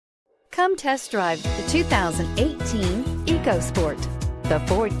Come test drive the 2018 EcoSport. The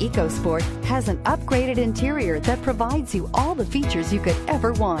Ford EcoSport has an upgraded interior that provides you all the features you could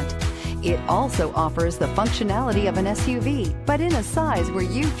ever want. It also offers the functionality of an SUV, but in a size where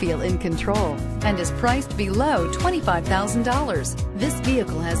you feel in control, and is priced below $25,000. This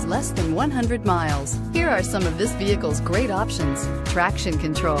vehicle has less than 100 miles. Here are some of this vehicle's great options: traction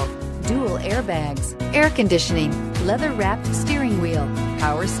control, dual airbags, air conditioning, leather-wrapped steering wheel,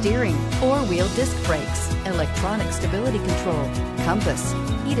 power steering, four-wheel disc brakes, electronic stability control, compass,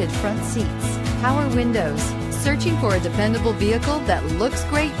 heated front seats, power windows. Searching for a dependable vehicle that looks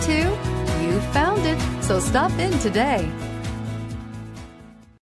great too? You found it, so stop in today.